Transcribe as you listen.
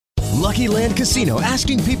Lucky Land Casino,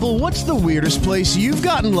 asking people, what's the weirdest place you've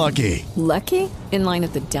gotten lucky? Lucky? In line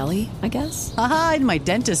at the deli, I guess? Aha, in my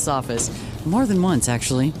dentist's office. More than once,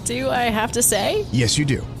 actually. Do I have to say? Yes, you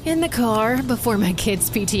do. In the car before my kids'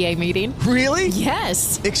 PTA meeting. Really?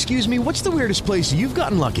 Yes. Excuse me, what's the weirdest place you've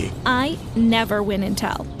gotten lucky? I never win and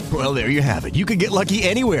tell. Well, there you have it. You can get lucky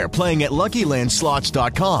anywhere, playing at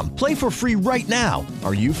LuckyLandSlots.com. Play for free right now.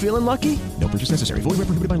 Are you feeling lucky? No purchase necessary. Void where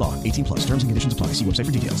prohibited by law. 18 plus. Terms and conditions apply. See website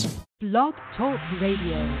for details. Blog Talk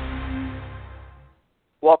Radio.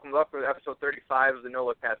 Welcome to episode 35 of the No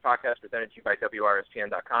Look Pass podcast presented to you by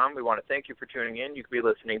WRSPN.com. We want to thank you for tuning in. You could be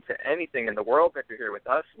listening to anything in the world if you're here with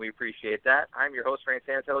us. We appreciate that. I'm your host, Frank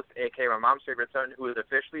Santos, a.k.a. my mom's favorite son, who is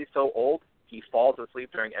officially so old he falls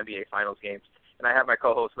asleep during NBA Finals games. And I have my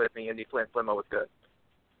co-host with me, Andy Flint. Flimmo, what's good?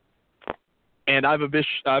 And I've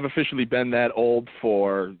officially been that old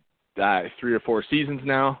for 3 or 4 seasons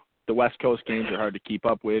now. The West Coast games are hard to keep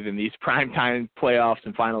up with, and these primetime playoffs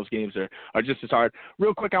and finals games are just as hard.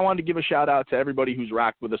 Real quick, I wanted to give a shout-out to everybody who's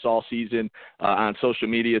rocked with us all season on social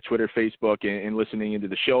media, Twitter, Facebook, and listening into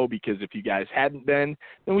the show, because if you guys hadn't been,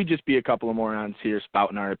 then we'd just be a couple of morons here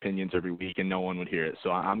spouting our opinions every week, and no one would hear it.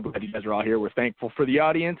 So I'm glad you guys are all here. We're thankful for the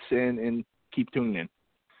audience, and keep tuning in.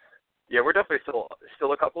 Yeah, we're definitely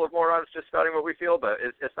still a couple of morons just spouting what we feel, but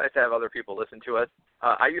it's nice to have other people listen to us.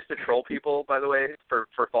 I used to troll people, by the way, for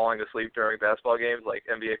falling asleep during basketball games, like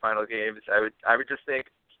NBA Finals games. I would just think,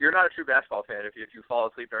 you're not a true basketball fan if you fall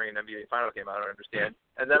asleep during an NBA Finals game. I don't understand.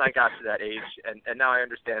 And then I got to that age, and now I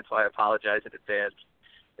understand, so I apologize in advance,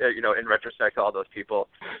 in retrospect to all those people.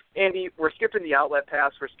 Andy, we're skipping the outlet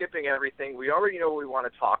pass. We're skipping everything. We already know what we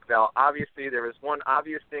want to talk about. Obviously, there was one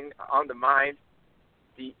obvious thing on the mind.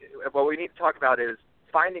 What we need to talk about is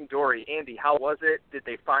Finding Dory. Andy, how was it? Did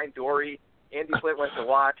they find Dory? Andy Flint went to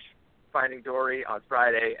watch Finding Dory on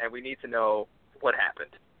Friday, and we need to know what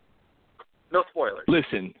happened. No spoilers.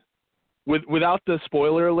 Listen, without the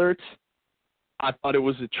spoiler alerts, I thought it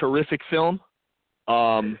was a terrific film.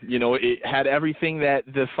 It had everything that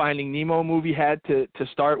the Finding Nemo movie had to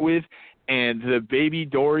start with, and the baby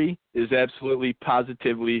Dory is absolutely,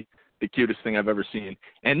 positively the cutest thing I've ever seen.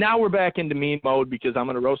 And now we're back into meme mode because I'm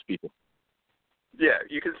going to roast people. Yeah,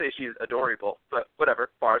 you can say she's adorable, but whatever,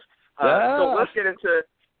 bars. So let's get into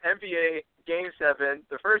NBA Game 7.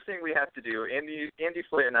 The first thing we have to do, Andy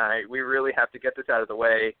Flint and I, we really have to get this out of the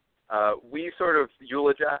way. We sort of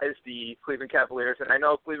eulogize the Cleveland Cavaliers, and I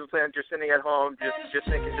know Cleveland fans, you're sitting at home just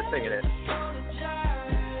singing it.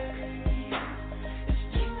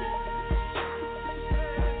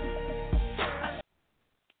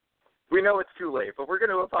 We know it's too late, but we're going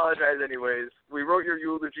to apologize anyways. We wrote your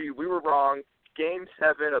eulogy. We were wrong. Game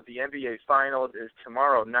 7 of the NBA Finals is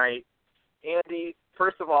tomorrow night. Andy,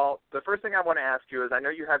 first of all, the first thing I want to ask you is, I know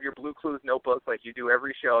you have your Blue Clues notebook like you do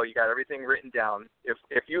every show. You got everything written down.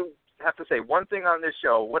 If you have to say one thing on this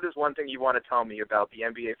show, what is one thing you want to tell me about the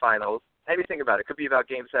NBA Finals? Anything about it. It could be about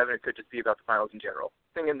Game 7. It could just be about the Finals in general.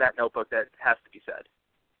 Thing in that notebook that has to be said.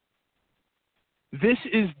 This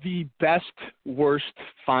is the best, worst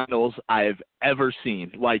finals I've ever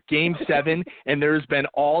seen. Like Game 7, and there's been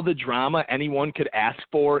all the drama anyone could ask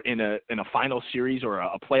for in a final series or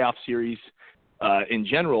a playoff series in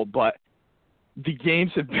general, but the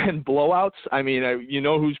games have been blowouts. I mean, you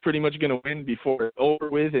know who's pretty much going to win before it's over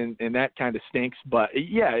with, and that kind of stinks. But,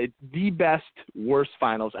 yeah, it's the best, worst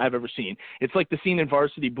finals I've ever seen. It's like the scene in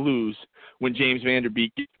Varsity Blues when James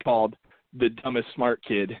Vanderbeek gets called the dumbest smart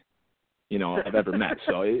kid I've ever met.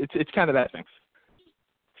 So it's kind of that thing.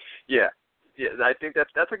 Yeah, I think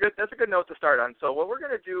that's a good note to start on. So what we're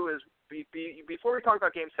going to do is before we talk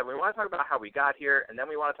about Game 7, we want to talk about how we got here, and then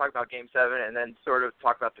we want to talk about Game 7, and then sort of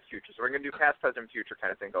talk about the future. So we're going to do past, present, future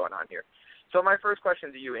kind of thing going on here. So my first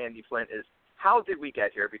question to you, Andy Flint, is how did we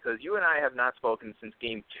get here? Because you and I have not spoken since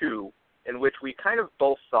Game 2, in which we kind of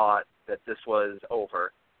both thought that this was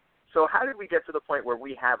over. So how did we get to the point where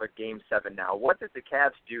we have a Game 7 now? What did the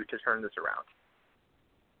Cavs do to turn this around?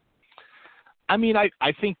 I mean, I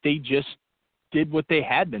think they just did what they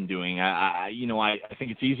had been doing. I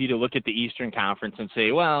think it's easy to look at the Eastern Conference and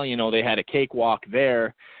say, well, they had a cakewalk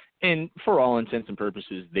there. And for all intents and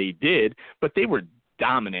purposes, they did. But they were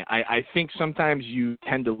dominant. I think sometimes you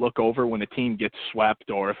tend to look over when a team gets swept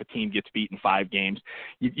or if a team gets beaten 5 games,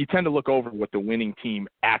 you tend to look over what the winning team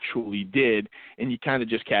actually did, and you kind of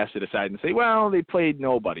just cast it aside and say, well, they played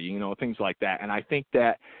nobody, things like that. And I think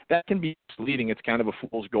that can be misleading. It's kind of a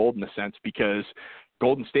fool's gold in a sense, because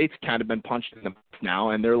Golden State's kind of been punched in the mouth now,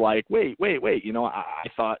 and they're like, wait, I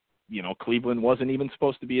thought, Cleveland wasn't even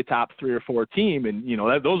supposed to be a top 3 or 4 team. And,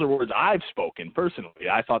 those are words I've spoken personally.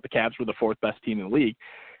 I thought the Cavs were the 4th best team in the league.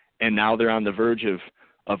 And now they're on the verge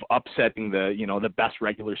upsetting the best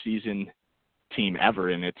regular season team ever,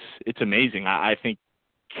 and it's amazing. I think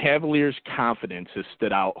Cavaliers' confidence has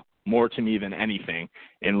stood out more to me than anything,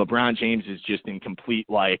 and LeBron James is just in complete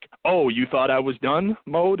oh, you thought I was done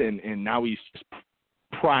mode, and now he's just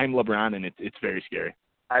prime LeBron, and it's very scary.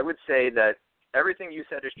 I would say that everything you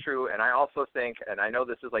said is true, and I also think, and I know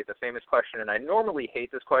this is the famous question, and I normally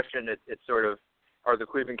hate this question. It's sort of, are the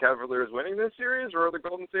Cleveland Cavaliers winning this series, or are the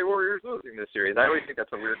Golden State Warriors losing this series? I always think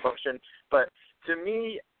that's a weird question, but to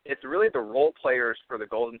me, it's really the role players for the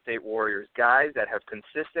Golden State Warriors, guys that have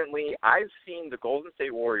consistently, I've seen the Golden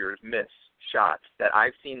State Warriors miss shots that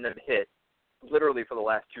I've seen them hit literally for the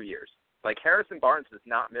last 2 years. Harrison Barnes does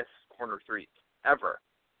not miss corner threes, ever.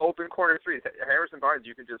 Open corner threes. Harrison Barnes,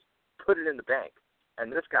 you can just put it in the bank.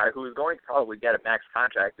 And this guy, who is going to probably get a max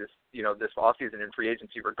contract this offseason in free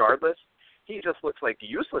agency regardless, he just looks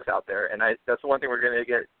useless out there. And that's the one thing we're going to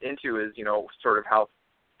get into is, sort of how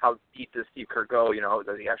deep does Steve Kerr go?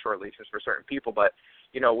 Does he have short leashes for certain people? But,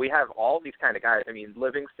 we have all these kind of guys. I mean,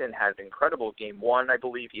 Livingston had an incredible game one, I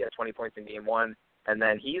believe. He had 20 points in game one. And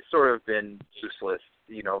then he's sort of been useless,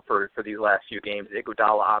 for these last few games.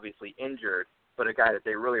 Iguodala obviously injured, but a guy that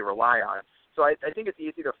they really rely on. So I think it's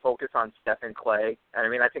easy to focus on Steph and Clay. And I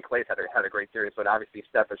mean, I think Clay's had a great series, but obviously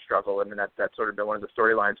Steph has struggled, and that's sort of been one of the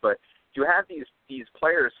storylines. But you have these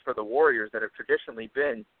players for the Warriors that have traditionally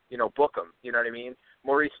been, book them. You know what I mean?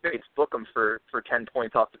 Maurice Bates, book them for 10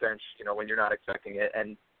 points off the bench, when you're not expecting it.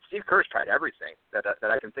 And Steve Kerr's tried everything that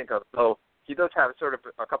I can think of. So he does have sort of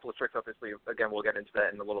a couple of tricks up his sleeve. Again, we'll get into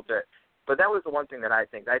that in a little bit. But that was the one thing that I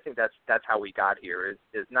think that's how we got here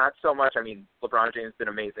is not so much. I mean, LeBron James been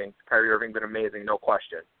amazing, Kyrie Irving been amazing, no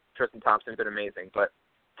question. Tristan Thompson been amazing. But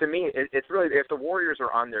to me, it's really, if the Warriors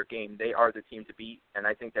are on their game, they are the team to beat. And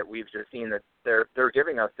I think that we've just seen that they're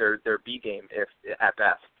giving us their B game if at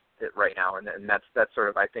best right now, and that's sort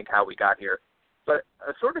of I think how we got here. But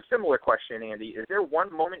a sort of similar question, Andy, is there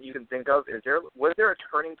one moment you can think of? Was there a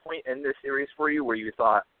turning point in this series for you where you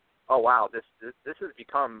thought, oh wow, this has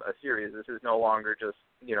become a series. This is no longer just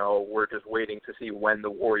we're just waiting to see when the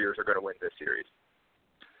Warriors are going to win this series?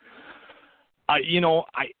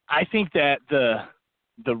 I think that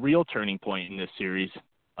the real turning point in this series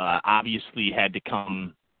obviously had to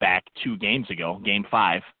come back 2 games ago, Game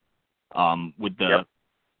 5, with the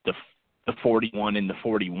 41 and the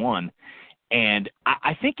 41. And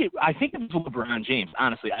I think it was LeBron James,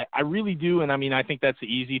 honestly. I really do, and I mean, I think that's the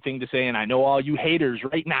easy thing to say, and I know all you haters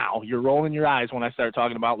right now, you're rolling your eyes when I start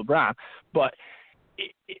talking about LeBron, but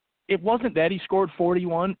it wasn't that he scored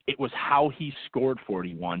 41, it was how he scored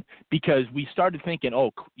 41, because we started thinking,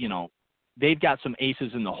 they've got some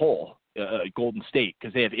aces in the hole, Golden State,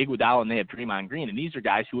 because they have Iguodala and they have Draymond Green, and these are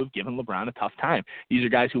guys who have given LeBron a tough time. These are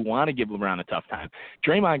guys who want to give LeBron a tough time.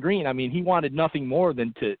 Draymond Green, I mean, he wanted nothing more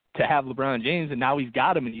than to have LeBron James, and now he's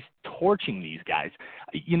got him, and he's torching these guys.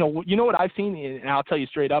 You know what I've seen, and I'll tell you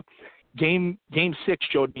straight up, Game 6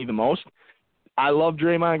 showed me the most. I love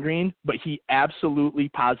Draymond Green, but he absolutely,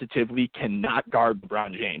 positively cannot guard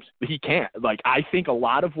LeBron James. He can't. I think a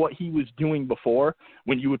lot of what he was doing before,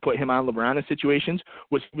 when you would put him on LeBron in situations,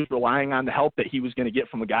 was he was relying on the help that he was going to get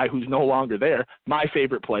from a guy who's no longer there. My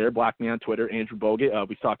favorite player, block me on Twitter, Andrew Bogut.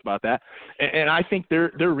 We've talked about that. And I think they're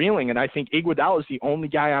reeling, and I think Iguodala is the only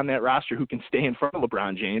guy on that roster who can stay in front of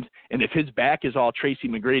LeBron James. And if his back is all Tracy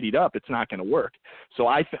McGrady'd up, it's not going to work. So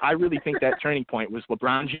I really think that turning point was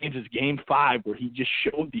LeBron James's Game 5, where he just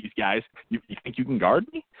showed these guys, you think you can guard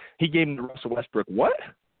me? He gave him to Russell Westbrook, what?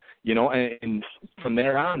 And from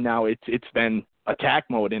there on now it's been attack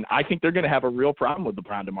mode, and I think they're going to have a real problem with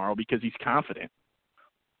LeBron tomorrow because he's confident.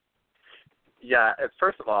 Yeah,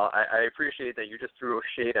 first of all, I appreciate that you just threw a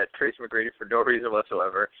shade at Tracy McGrady for no reason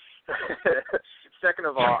whatsoever. Second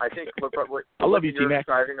of all, I think what you're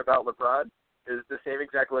describing about LeBron is the same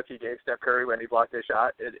exact look he gave Steph Curry when he blocked his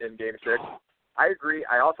shot in Game 6. I agree.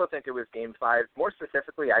 I also think it was Game 5. More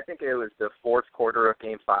specifically, I think it was the fourth quarter of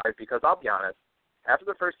Game 5 because I'll be honest, after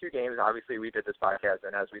the first 2 games, obviously we did this podcast,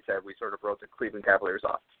 and as we said, we sort of wrote the Cleveland Cavaliers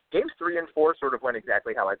off. Games 3 and 4 sort of went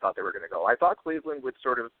exactly how I thought they were going to go. I thought Cleveland would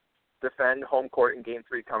sort of defend home court in Game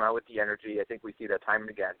 3, come out with the energy. I think we see that time and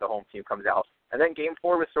again. The home team comes out. And then Game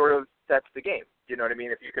 4 was sort of sets the game. You know what I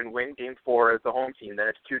mean? If you can win Game 4 as the home team, then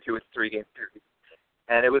it's 2-2, it's 3-game series.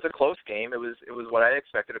 And it was a close game. It was what I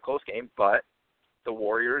expected, a close game, but the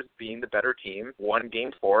Warriors, being the better team, won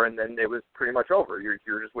Game 4, and then it was pretty much over.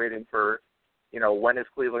 You're just waiting for, when is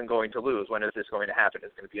Cleveland going to lose? When is this going to happen?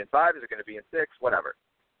 Is it going to be in 5? Is it going to be in 6? Whatever.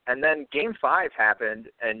 And then Game 5 happened,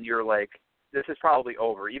 and you're like, this is probably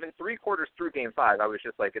over. Even 3 quarters through Game 5, I was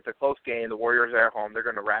just like, it's a close game. The Warriors are at home. They're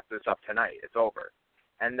going to wrap this up tonight. It's over.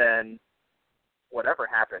 And then whatever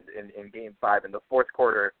happened in Game 5 in the fourth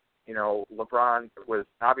quarter. LeBron was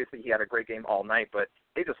obviously, he had a great game all night, but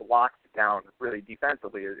they just locked it down really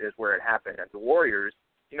defensively is where it happened. And the Warriors,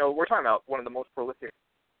 we're talking about one of the most prolific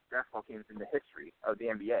basketball teams in the history of the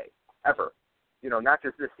NBA ever. Not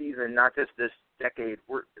just this season, not just this decade.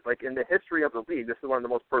 We're like in the history of the league, this is one of the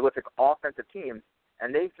most prolific offensive teams,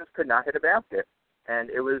 and they just could not hit a basket. And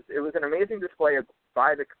it was an amazing display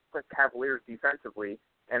by the Cavaliers defensively.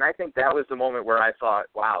 And I think that was the moment where I thought,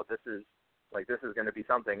 wow, this is going to be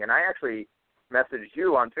something. And I actually messaged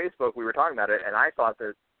you on Facebook. We were talking about it, and I thought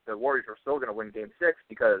that the Warriors were still going to win Game 6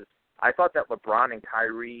 because I thought that LeBron and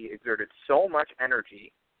Kyrie exerted so much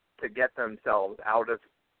energy to get themselves out of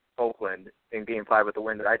Oakland in Game 5 with the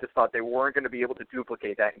win that I just thought they weren't going to be able to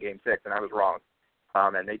duplicate that in Game 6, and I was wrong.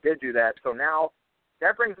 And they did do that. So now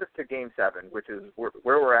that brings us to Game 7, which is where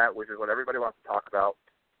we're at, which is what everybody wants to talk about.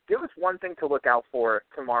 Give us one thing to look out for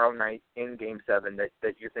tomorrow night in Game 7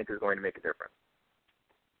 that you think is going to make a difference.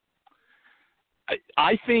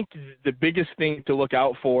 I think the biggest thing to look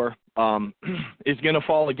out for is going to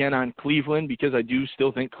fall again on Cleveland, because I do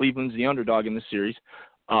still think Cleveland's the underdog in this series.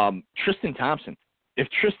 Tristan Thompson. If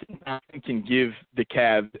Tristan Thompson can give the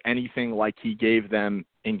Cavs anything like he gave them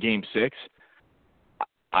in Game 6,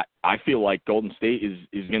 I feel like Golden State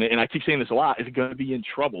is going to, and I keep saying this a lot, is going to be in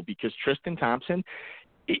trouble, because Tristan Thompson,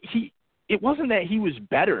 it wasn't that he was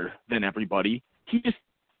better than everybody. He just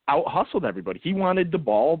out-hustled everybody. He wanted the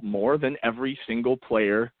ball more than every single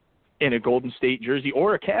player in a Golden State jersey,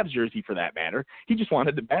 or a Cavs jersey for that matter. He just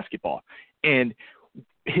wanted the basketball. And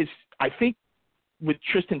I think with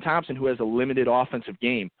Tristan Thompson, who has a limited offensive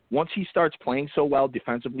game, once he starts playing so well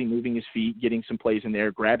defensively, moving his feet, getting some plays in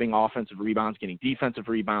there, grabbing offensive rebounds, getting defensive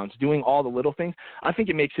rebounds, doing all the little things, I think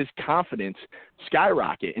it makes his confidence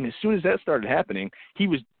skyrocket. And as soon as that started happening, he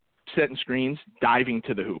was setting screens, diving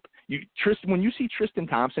to the hoop. When you see Tristan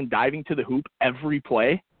Thompson diving to the hoop every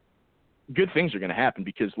play, good things are going to happen,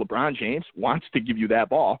 because LeBron James wants to give you that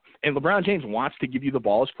ball, and LeBron James wants to give you the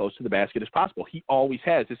ball as close to the basket as possible. He always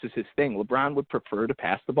has. This is his thing. LeBron would prefer to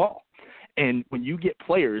pass the ball. And when you get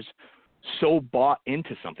players so bought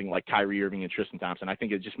into something like Kyrie Irving and Tristan Thompson, I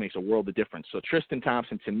think it just makes a world of difference. So Tristan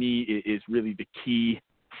Thompson, to me, is really the key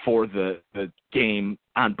for the game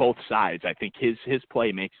on both sides. I think his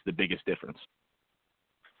play makes the biggest difference.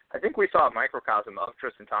 I think we saw a microcosm of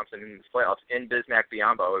Tristan Thompson in these playoffs in Bismack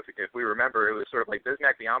Biyombo. If we remember, it was sort of like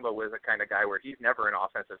Bismack Biyombo was a kind of guy where he's never an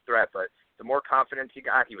offensive threat, but the more confidence he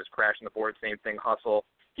got, he was crashing the board, same thing, hustle.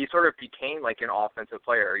 He sort of became like an offensive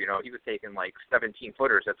player. He was taking like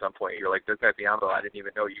 17-footers at some point. You're like, Bismack Biyombo, I didn't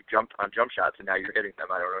even know you jumped on jump shots, and now you're hitting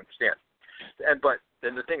them. I don't understand. But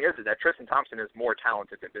then the thing is that Tristan Thompson is more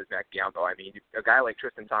talented than Bismack Biyombo. I mean, a guy like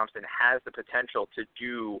Tristan Thompson has the potential to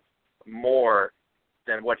do more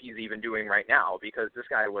than what he's even doing right now, because this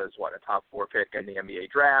guy was, a top 4 pick in the NBA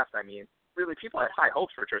draft. I mean, really, people had high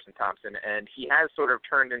hopes for Tristan Thompson, and he has sort of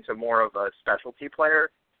turned into more of a specialty player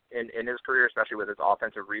in his career, especially with his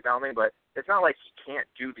offensive rebounding. But it's not like he can't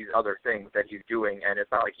do these other things that he's doing, and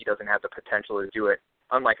it's not like he doesn't have the potential to do it,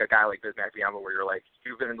 unlike a guy like Bismack Biyombo, where you're like,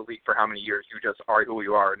 you've been in the league for how many years? You just are who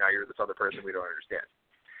you are, and now you're this other person we don't understand.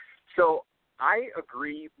 So I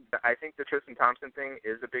agree. I think the Tristan Thompson thing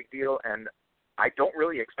is a big deal, and I don't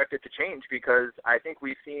really expect it to change, because I think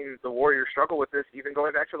we've seen the Warriors struggle with this even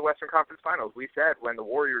going back to the Western Conference Finals. We said when the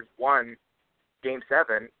Warriors won Game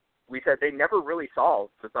 7, we said they never really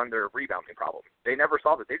solved the Thunder rebounding problem. They never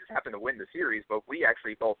solved it. They just happened to win the series, but we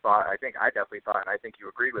actually both thought, I definitely thought, and I think you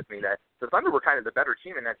agreed with me, that the Thunder were kind of the better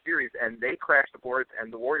team in that series, and they crashed the boards,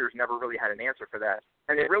 and the Warriors never really had an answer for that.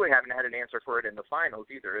 And they really haven't had an answer for it in the finals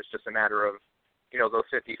either. It's just a matter of, those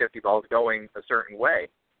 50-50 balls going a certain way.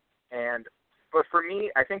 But for me,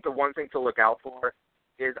 I think the one thing to look out for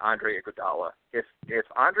is Andre Iguodala. If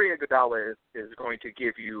Andre Iguodala is going to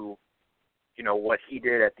give you, what he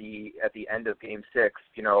did at the end of Game 6,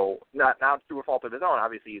 not through a fault of his own,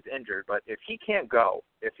 obviously he's injured, but if he can't go,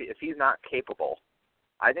 if he's not capable,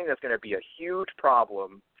 I think that's going to be a huge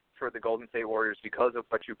problem for the Golden State Warriors because of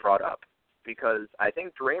what you brought up. Because I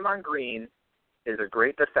think Draymond Green is a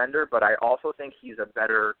great defender, but I also think he's a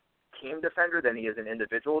better team defender than he is an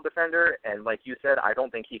individual defender. And like you said, I don't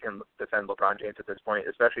think he can defend LeBron James at this point,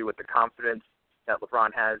 especially with the confidence that LeBron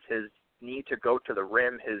has, his need to go to the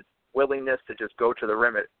rim, his willingness to just go to the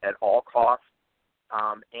rim at all costs,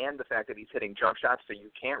 and the fact that he's hitting jump shots, so you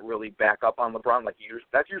can't really back up on LeBron.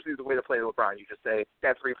 That's usually the way to play LeBron. You just say,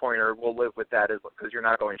 that three-pointer, we'll live with that because you're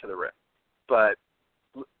not going to the rim. But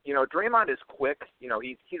Draymond is quick.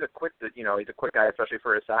 He's a quick guy, especially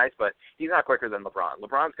for his size, but he's not quicker than LeBron.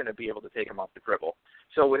 LeBron's going to be able to take him off the dribble.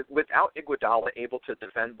 So without Iguodala able to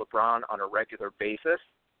defend LeBron on a regular basis,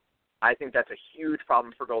 I think that's a huge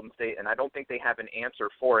problem for Golden State, and I don't think they have an answer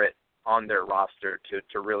for it on their roster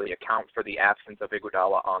to really account for the absence of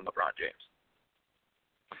Iguodala on LeBron James.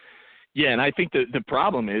 Yeah, and I think the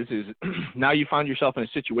problem is now you find yourself in a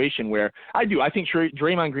situation where I think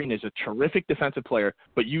Draymond Green is a terrific defensive player,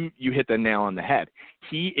 but you hit the nail on the head.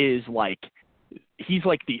 He's like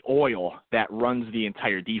the oil that runs the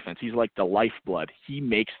entire defense. He's like the lifeblood. He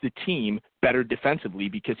makes the team better defensively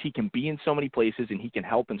because he can be in so many places and he can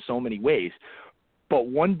help in so many ways. But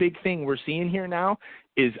one big thing we're seeing here now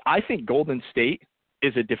is I think Golden State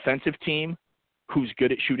is a defensive team who's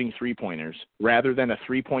good at shooting three-pointers rather than a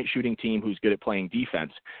three-point shooting team who's good at playing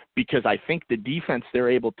defense, because I think the defense they're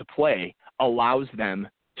able to play allows them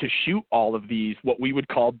to shoot all of these what we would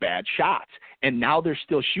call bad shots. And now they're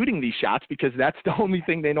still shooting these shots because that's the only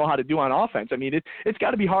thing they know how to do on offense. I mean, it's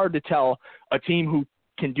got to be hard to tell a team who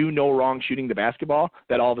can do no wrong shooting the basketball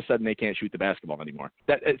that all of a sudden they can't shoot the basketball anymore.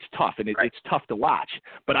 It's tough, and it's tough to watch.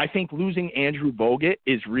 But I think losing Andrew Bogut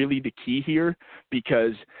is really the key here,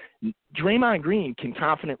 because Draymond Green can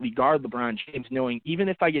confidently guard LeBron James, knowing even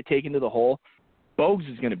if I get taken to the hole,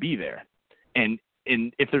 Bogues is going to be there. And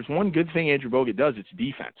if there's one good thing Andrew Bogut does, it's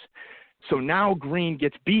defense. So now Green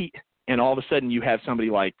gets beat, and all of a sudden you have somebody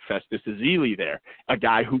like Festus Ezeli there, a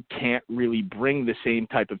guy who can't really bring the same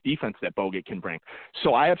type of defense that Bogut can bring.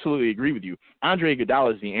 So I absolutely agree with you. Andre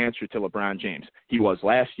Iguodala is the answer to LeBron James. He was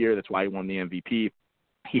last year. That's why he won the MVP.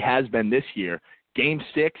 He has been this year. Game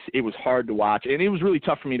 6, it was hard to watch, and it was really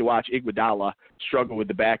tough for me to watch Iguodala struggle with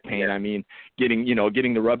the back pain. I mean, getting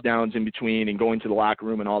the rub downs in between and going to the locker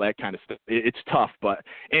room and all that kind of stuff. It's tough, but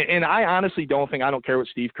and I honestly don't care what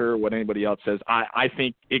Steve Kerr or what anybody else says. I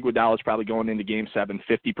think Iguodala is probably going into Game 7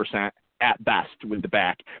 50% at best with the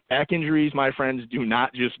back. Back injuries, my friends, do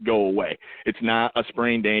not just go away. It's not a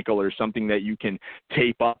sprained ankle or something that you can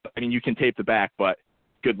tape up. I mean, you can tape the back, but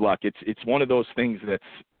good luck. It's one of those things that's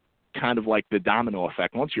kind of like the domino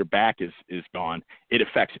effect. Once your back is gone, it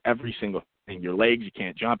affects every single thing. Your legs, you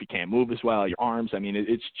can't jump, you can't move as well. Your arms, I mean,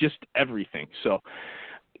 it's just everything. So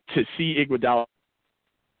to see Iguodala,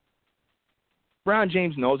 LeBron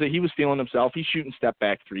James knows it. He was feeling himself. He's shooting step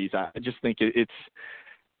back threes. I just think it's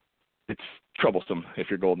troublesome if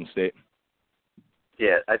you're Golden State.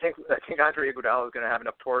 Yeah, I think Andre Iguodala is going to have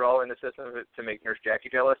enough Toradol in the system to make Nurse Jackie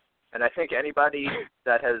jealous. And I think anybody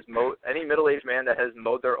that has any middle-aged man that has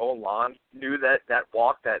mowed their own lawn knew that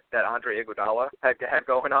walk that Andre Iguodala had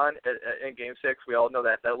going on in Game 6. We all know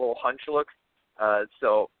that little hunch look.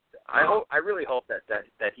 So I really hope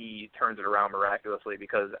that he turns it around miraculously,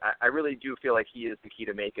 because I really do feel like he is the key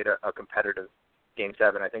to make it a competitive Game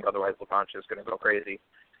 7. I think otherwise LeBron's just going to go crazy.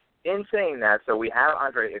 In saying that, so we have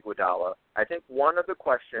Andre Iguodala. I think one of the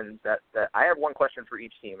questions that I have one question for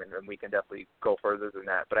each team, and we can definitely go further than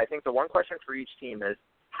that. But I think the one question for each team is,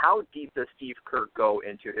 how deep does Steve Kerr go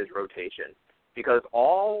into his rotation? Because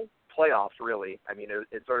all playoffs, really, I mean,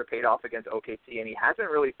 it sort of paid off against OKC, and he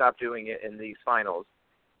hasn't really stopped doing it in these finals.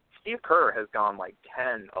 Steve Kerr has gone like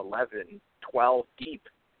 10, 11, 12 deep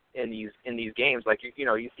in these games. Like,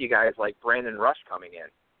 you see guys like Brandon Rush coming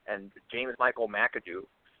in and James Michael McAdoo.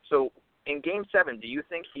 So in Game 7, do you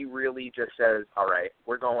think he really just says, all right,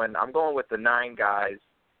 I'm going with the 9 guys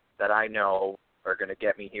that I know are going to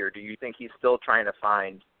get me here? Do you think he's still trying to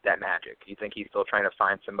find that magic? Do you think he's still trying to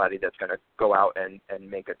find somebody that's going to go out and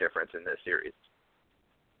make a difference in this series?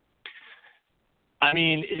 I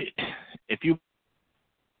mean, if you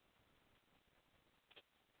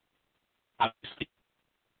obviously.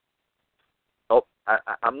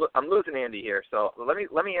 I'm losing Andy here, so let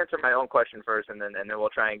me answer my own question first, and then we'll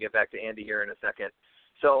try and get back to Andy here in a second.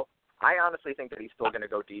 So I honestly think that he's still going to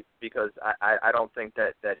go deep, because I don't think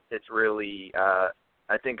that it's really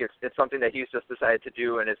I think it's something that he's just decided to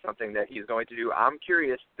do, and it's something that he's going to do. I'm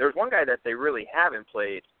curious. There's one guy that they really haven't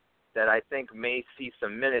played that I think may see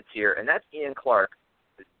some minutes here, and that's Ian Clark.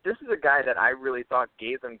 This is a guy that I really thought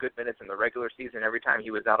gave them good minutes in the regular season. Every time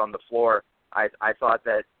he was out on the floor, I thought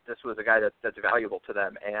that this was a guy that's valuable to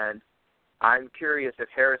them. And I'm curious if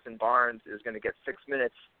Harrison Barnes is going to get 6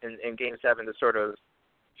 minutes in Game 7 to sort of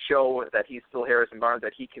show that he's still Harrison Barnes,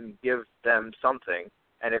 that he can give them something.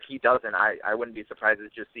 And if he doesn't, I wouldn't be surprised to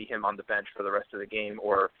just see him on the bench for the rest of the game,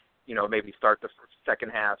 or maybe start the second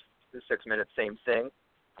half, the 6 minutes, same thing.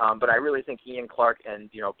 But I really think Ian Clark and,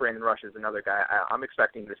 Brandon Rush is another guy I'm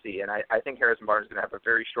expecting to see. And I think Harrison Barnes is going to have a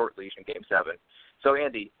very short leash in Game 7. So,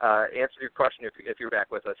 Andy, answer your question if you're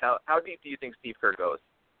back with us. How deep do you think Steve Kerr goes?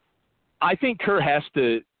 I think Kerr has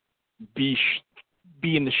to be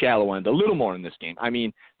in the shallow end a little more in this game. I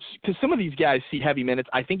mean, because some of these guys see heavy minutes.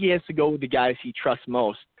 I think he has to go with the guys he trusts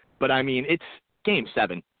most. But, I mean, it's Game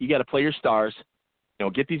 7. You got to play your stars.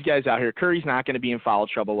 Get these guys out here. Curry's not going to be in foul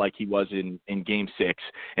trouble like he was in Game 6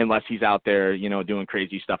 unless he's out there, doing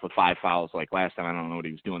crazy stuff with 5 fouls like last time. I don't know what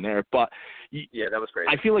he was doing there. But, yeah, that was crazy.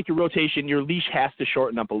 I feel like your rotation, your leash has to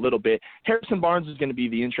shorten up a little bit. Harrison Barnes is going to be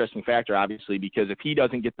the interesting factor, obviously, because if he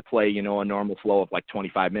doesn't get to play, a normal flow of like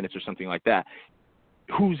 25 minutes or something like that,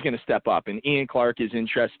 who's going to step up? And Ian Clark is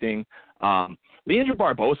interesting. Leandro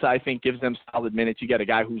Barbosa, I think, gives them solid minutes. You got a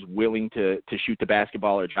guy who's willing to shoot the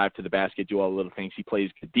basketball or drive to the basket, do all the little things. He plays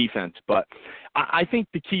good defense. But I think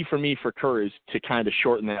the key for me for Kerr is to kind of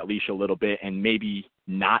shorten that leash a little bit and maybe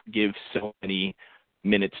not give so many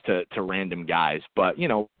minutes to random guys. But,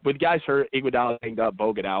 with guys hurt, Iguodala banged up,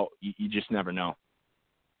 Bogut out, you just never know.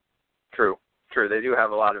 True. They do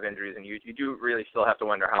have a lot of injuries, and you do really still have to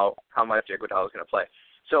wonder how much Iguodala is going to play.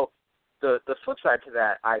 So the flip side to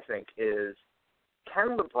that, I think, is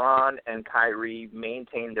can LeBron and Kyrie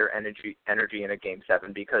maintain their energy in a Game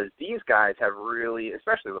 7? Because these guys have really,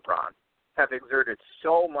 especially LeBron, have exerted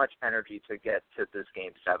so much energy to get to this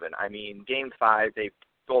Game 7. I mean, Game 5,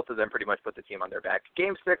 both of them pretty much put the team on their back.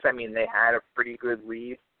 Game 6, I mean, they had a pretty good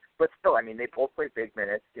lead, but still, I mean, they both played big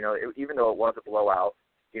minutes, even though it was a blowout,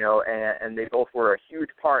 and they both were a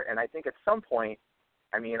huge part. And I think at some point,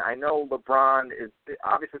 I mean, I know LeBron's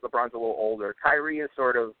a little older. Kyrie is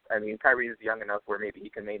Kyrie is young enough where maybe he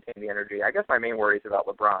can maintain the energy. I guess my main worry is about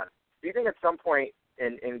LeBron. Do you think at some point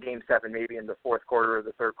in Game 7, maybe in the fourth quarter or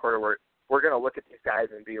the third quarter, where we're going to look at these guys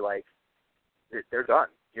and be like, they're done?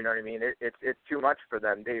 You know what I mean? It's too much for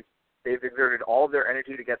them. They've exerted all of their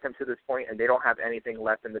energy to get them to this point, and they don't have anything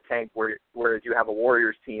left in the tank. Whereas you have a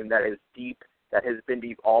Warriors team that is deep, that has been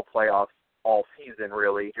deep all playoffs, all season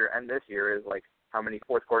really. And this year is like, how many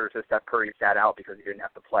fourth quarters has Steph Curry sat out because he didn't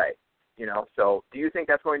have to play? So do you think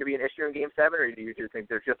that's going to be an issue in Game 7, or do you think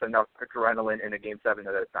there's just enough adrenaline in a Game 7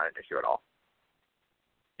 that it's not an issue at all?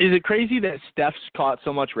 Is it crazy that Steph's caught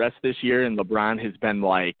so much rest this year and LeBron has been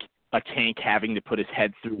like a tank having to put his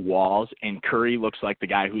head through walls, and Curry looks like the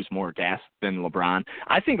guy who's more gassed than LeBron?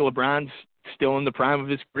 I think LeBron's still in the prime of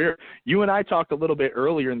his career. You and I talked a little bit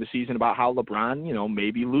earlier in the season about how LeBron,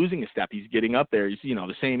 maybe losing a step. He's getting up there. He's,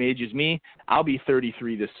 the same age as me. I'll be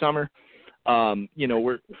 33 this summer.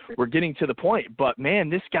 We're getting to the point, but man,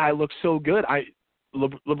 this guy looks so good.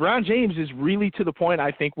 LeBron James is really to the point,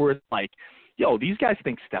 I think, where it's like, these guys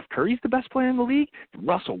think Steph Curry's the best player in the league.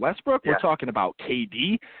 Russell Westbrook, We're talking about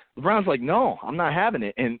KD. LeBron's like, no, I'm not having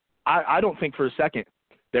it. And I don't think for a second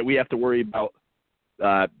that we have to worry about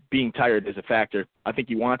being tired is a factor. I think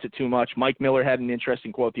he wants it too much. Mike Miller had an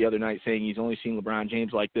interesting quote the other night saying he's only seen LeBron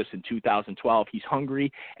James like this in 2012. He's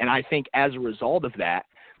hungry, and I think as a result of that,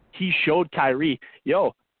 he showed Kyrie,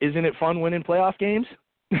 isn't it fun winning playoff games?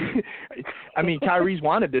 I mean, Kyrie's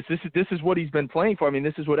wanted this. This is what he's been playing for. I mean,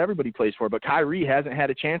 this is what everybody plays for. But Kyrie hasn't had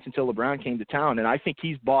a chance until LeBron came to town, and I think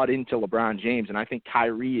he's bought into LeBron James, and I think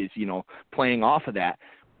Kyrie is, playing off of that.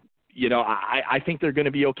 I think they're going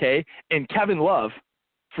to be okay. And Kevin Love,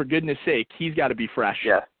 for goodness sake, he's got to be fresh.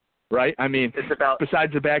 Yeah. Right? I mean,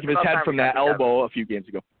 besides the back of his head from that elbow a few games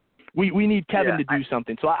ago. We need Kevin to do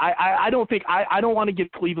something. So I don't want to give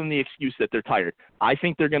Cleveland the excuse that they're tired. I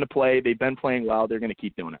think they're going to play. They've been playing well. They're going to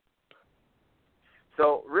keep doing it.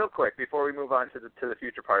 So real quick, before we move on to the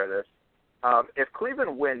future part of this, if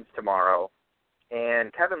Cleveland wins tomorrow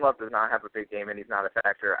and Kevin Love does not have a big game and he's not a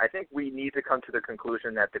factor, I think we need to come to the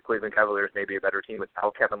conclusion that the Cleveland Cavaliers may be a better team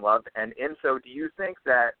without Kevin Love. And in so, do you think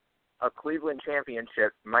that a Cleveland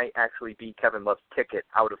championship might actually be Kevin Love's ticket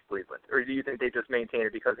out of Cleveland? Or do you think they just maintain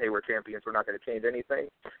it because, hey, we're champions, we're not going to change anything?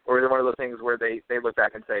 Or is it one of those things where they look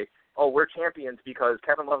back and say, oh, we're champions because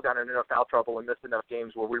Kevin Love got in enough foul trouble and missed enough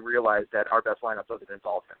games where we realized that our best lineup doesn't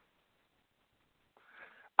involve him?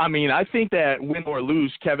 I mean, I think that win or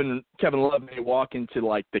lose, Kevin Love may walk into,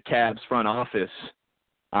 like, the Cavs front office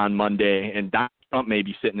on Monday, and Donald Trump may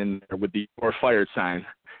be sitting in there with the "or fired" sign.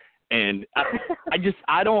 And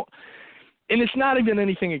I don't – and it's not even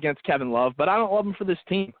anything against Kevin Love, but I don't love him for this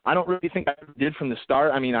team. I don't really think I did from the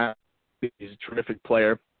start. I mean, he's a terrific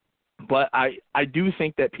player. But I do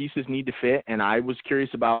think that pieces need to fit, and I was curious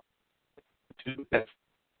about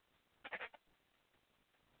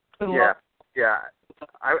Yeah,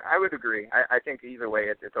 I would agree. I think either way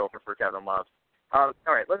it's over for Kevin Love. All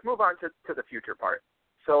right, let's move on to the future part.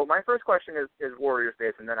 So my first question is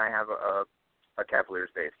Warriors-based, and then I have a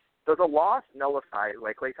Cavaliers-based. Does a loss nullify,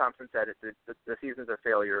 like Klay Thompson said, the season's a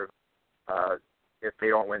failure if they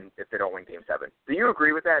don't win Game 7. Do you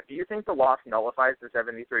agree with that? Do you think the loss nullifies the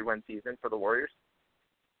 73-win season for the Warriors?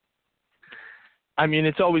 I mean,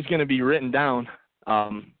 it's always going to be written down,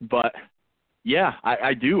 but yeah,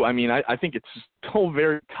 I do. I mean, I think it's so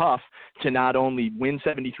very tough to not only win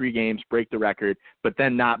 73 games, break the record, but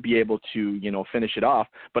then not be able to, finish it off.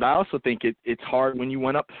 But I also think it's hard when you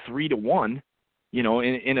went up 3-1, in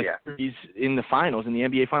a series in the finals, in the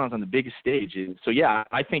NBA finals on the biggest stage. And so, yeah,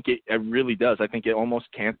 I think it really does. I think it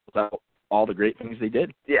almost cancels out all the great things they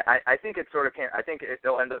did. Yeah, I think it sort of can. I think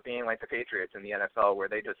they'll end up being like the Patriots in the NFL, where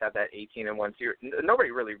they just have that 18-1 series.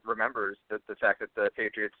 Nobody really remembers the fact that the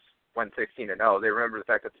Patriots went 16-0. They remember the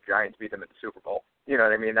fact that the Giants beat them at the Super Bowl. You know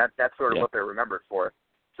what I mean? That's sort of what they're remembered for.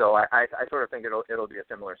 So I sort of think it'll be a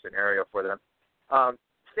similar scenario for them.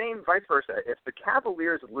 Same vice versa. If the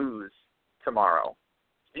Cavaliers lose tomorrow,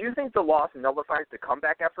 do you think the loss nullifies the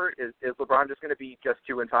comeback effort? Is LeBron just going to be just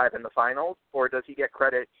 2-5 in the finals, or does he get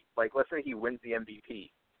credit? Like, let's say he wins the MVP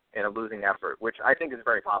in a losing effort, which I think is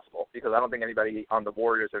very possible, because I don't think anybody on the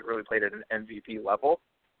Warriors has really played at an MVP level,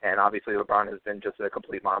 and obviously LeBron has been just a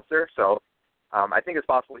complete monster. So I think it's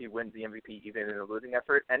possible he wins the MVP even in a losing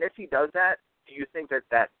effort. And if he does that, do you think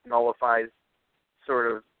that nullifies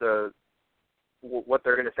sort of what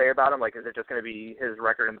they're going to say about him? Like, is it just going to be his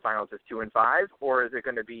record in the finals is 2-5, or is it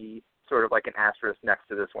going to be sort of like an asterisk next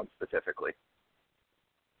to this one specifically?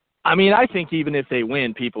 I mean, I think even if they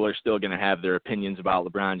win, people are still going to have their opinions about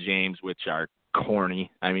LeBron James, which are corny.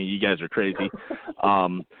 I mean, you guys are crazy.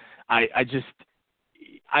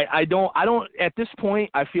 I don't at this point,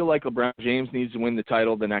 I feel like LeBron James needs to win the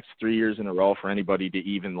title the next 3 years in a row for anybody to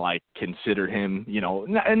even consider him,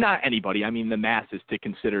 not anybody. I mean, the masses to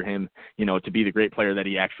consider him, to be the great player that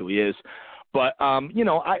he actually is. But,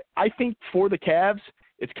 I think for the Cavs,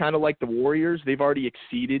 it's kind of like the Warriors. They've already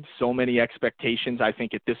exceeded so many expectations, I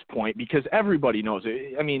think, at this point, because everybody knows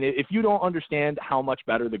it. I mean, if you don't understand how much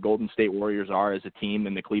better the Golden State Warriors are as a team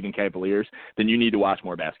than the Cleveland Cavaliers, then you need to watch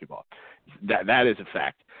more basketball. That is a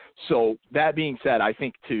fact. So that being said, I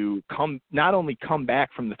think to not only come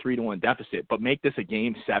back from the 3-1 deficit, but make this a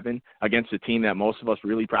Game 7 against a team that most of us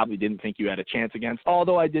really probably didn't think you had a chance against,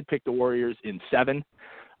 although I did pick the Warriors in 7.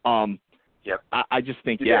 Yep. I just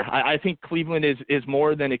think, I think Cleveland is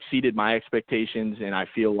more than exceeded my expectations, and I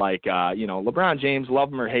feel like, LeBron James,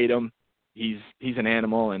 love him or hate him, he's an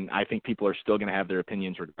animal, and I think people are still going to have their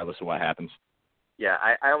opinions regardless of what happens. Yeah,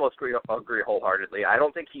 I almost agree wholeheartedly. I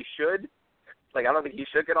don't think he should. I don't think he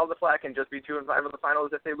should get all the flack and just be 2-5 in the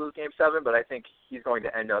finals if they lose Game 7, but I think he's going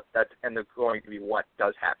to end up, that's going to be what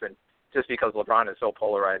does happen, just because LeBron is so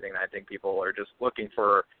polarizing. I think people are just looking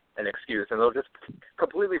for an excuse, and they'll just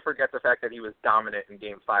completely forget the fact that he was dominant in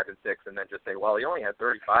Game 5 and 6, and then just say, well, he only had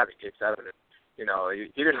 35 in Game 7, and,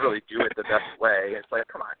 he didn't really do it the best way. It's like,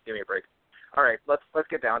 come on, give me a break. All right, let's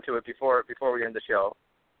get down to it before we end the show.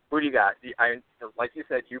 Who do you got? Like you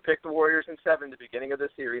said, you picked the Warriors in 7 at the beginning of this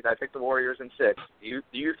series. I picked the Warriors in 6. Do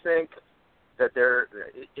you think that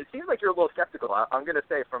it seems like you're a little skeptical. I'm going to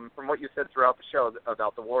say from what you said throughout the show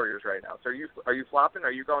about the Warriors right now. So are you flopping?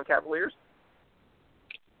 Are you going Cavaliers?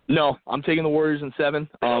 No, I'm taking the Warriors in 7.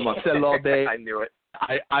 I've said it all day. I knew it.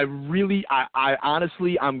 I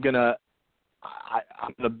honestly, I'm gonna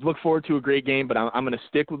look forward to a great game, but I'm gonna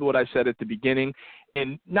stick with what I said at the beginning,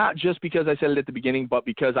 and not just because I said it at the beginning, but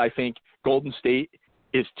because I think Golden State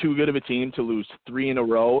is too good of a team to lose 3 in a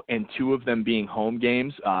row, and 2 of them being home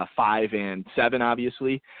games, 5 and 7,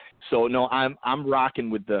 obviously. So no, I'm rocking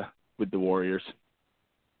with the Warriors.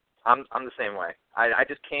 I'm the same way. I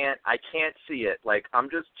just can't see it. I'm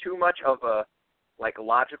just too much of a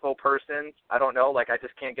logical person. I don't know. I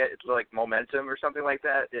just can't get momentum or something like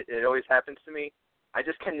that. It always happens to me. I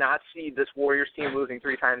just cannot see this Warriors team losing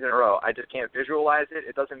 3 times in a row. I just can't visualize it.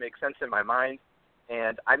 It doesn't make sense in my mind.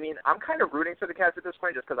 And I mean, I'm kind of rooting for the Cavs at this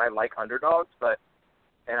point just because I like underdogs.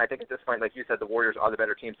 And I think at this point, like you said, the Warriors are the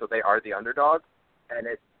better team, so they are the underdog. And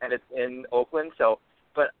it's in Oakland, so.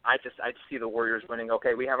 But I see the Warriors winning.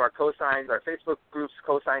 Okay, we have our cosigns, our Facebook groups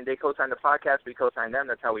cosign. They cosign the podcast. We cosign them.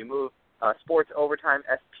 That's how we move. Sports Overtime,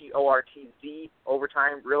 SPORTZ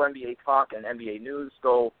Overtime, Real NBA Talk, and NBA News.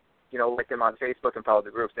 Go, like them on Facebook and follow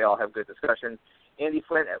the groups. They all have good discussions. Andy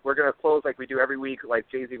Flint, we're going to close like we do every week. Like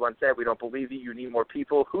Jay-Z once said, we don't believe you. You need more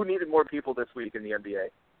people. Who needed more people this week in the NBA?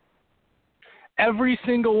 Every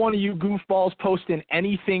single one of you goofballs posting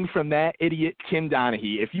anything from that idiot Tim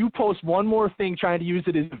Donaghy. If you post one more thing trying to use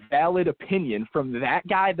it as a valid opinion from that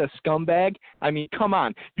guy, the scumbag, I mean, come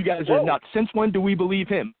on. You guys are nuts. Since when do we believe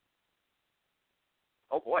him?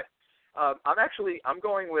 Oh, boy. I'm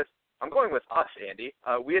going with I'm going with us, Andy.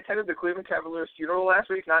 We attended the Cleveland Cavaliers funeral last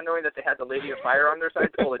week, not knowing that they had the Lady of Fire on their side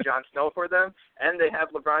to pull a Jon Snow for them, and they have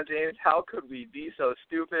LeBron James. How could we be so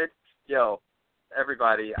stupid? Yo,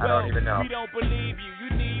 everybody, I don't even know. We don't believe you.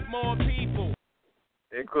 You need more people.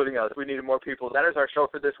 Including us. We needed more people. That is our show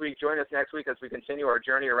for this week. Join us next week as we continue our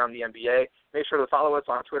journey around the NBA. Make sure to follow us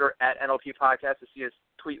on Twitter at NLP Podcast to see us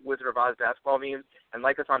tweet Wizard of Oz basketball memes, and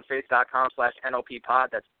like us on face.com/NLP Pod.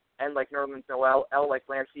 That's N like Nerlens Noel, L like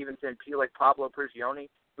Lance Stevenson, P like Pablo Prigioni.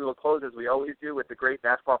 We will close, as we always do, with the great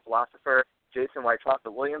basketball philosopher Jason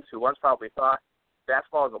White-Chocolate Williams, who once probably thought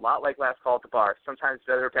basketball is a lot like last call at the bar. Sometimes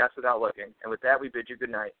better to pass without looking. And with that, we bid you good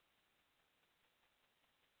night.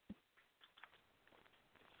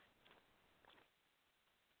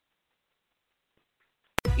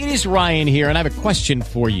 It is Ryan here, and I have a question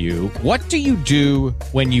for you. What do you do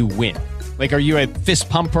when you win? Like, are you a fist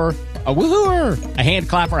pumper, a woohooer, a hand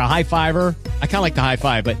clapper, a high fiver? I kind of like the high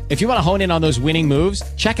five, but if you want to hone in on those winning moves,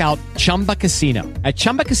 check out Chumba Casino. At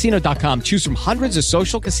ChumbaCasino.com, choose from hundreds of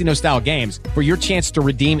social casino-style games for your chance to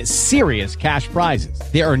redeem serious cash prizes.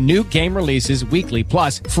 There are new game releases weekly,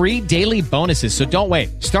 plus free daily bonuses, so don't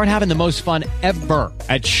wait. Start having the most fun ever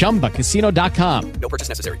at ChumbaCasino.com. No purchase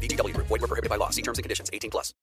necessary. VGW Group. Void where prohibited by law. See terms and conditions. 18+.